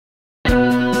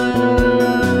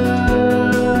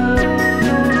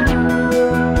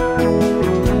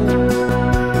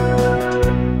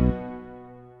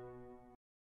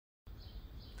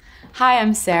Hi,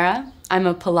 I'm Sarah. I'm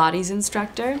a Pilates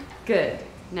instructor. Good.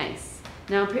 Nice.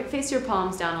 Now face your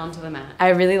palms down onto the mat. I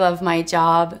really love my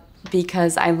job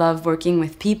because I love working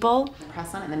with people.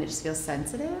 Press on it and then it just feels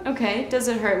sensitive. Okay. Does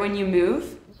it hurt when you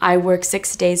move? I work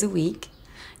 6 days a week.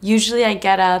 Usually I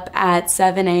get up at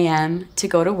 7 a.m. to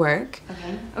go to work.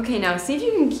 Okay. Okay, now see if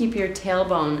you can keep your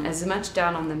tailbone as much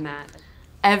down on the mat.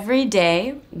 Every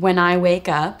day when I wake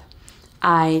up,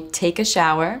 I take a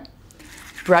shower,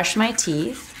 brush my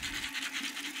teeth,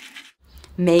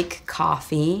 make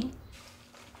coffee,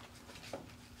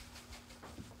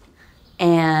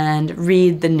 and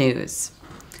read the news.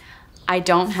 I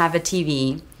don't have a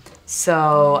TV,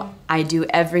 so I do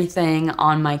everything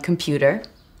on my computer.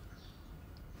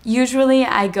 Usually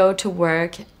I go to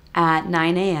work at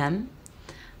 9 a.m.,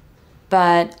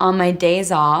 but on my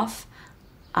days off,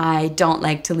 I don't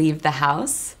like to leave the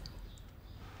house.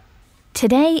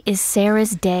 Today is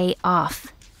Sarah's day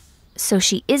off, so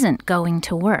she isn't going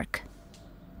to work.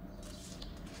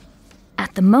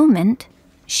 At the moment,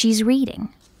 she's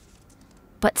reading.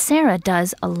 But Sarah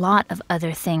does a lot of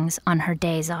other things on her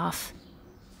days off.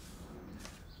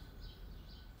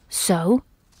 So,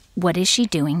 what is she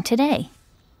doing today?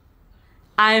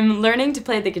 I'm learning to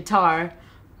play the guitar,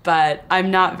 but I'm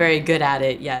not very good at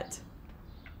it yet.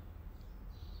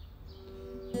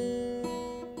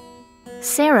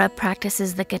 Sarah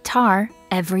practices the guitar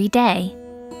every day.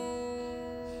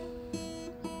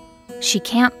 She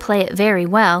can't play it very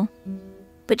well,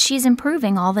 but she's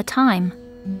improving all the time.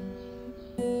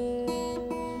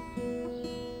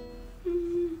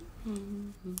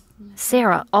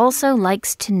 Sarah also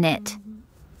likes to knit.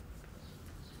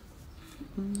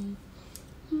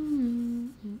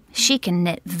 She can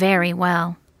knit very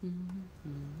well.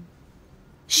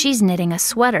 She's knitting a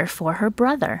sweater for her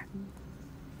brother.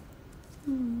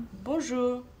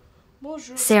 Bonjour.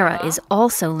 Bonjour. Sarah is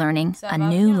also learning a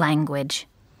new language.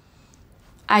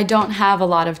 I don't have a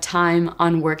lot of time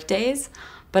on work days,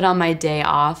 but on my day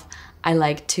off, I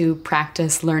like to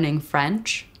practice learning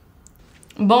French.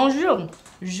 Bonjour.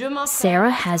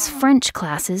 Sarah has French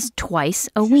classes twice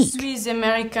a week. Je suis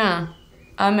américain.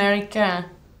 Américain.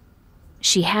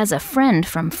 She has a friend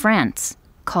from France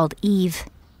called Eve.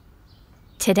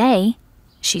 Today,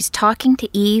 she's talking to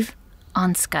Eve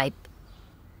on Skype.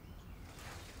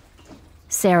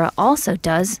 Sarah also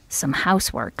does some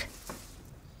housework.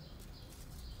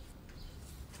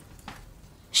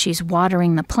 She's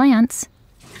watering the plants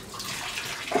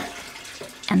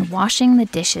and washing the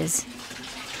dishes.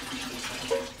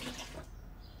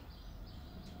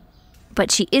 But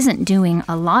she isn't doing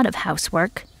a lot of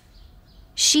housework.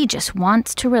 She just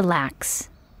wants to relax.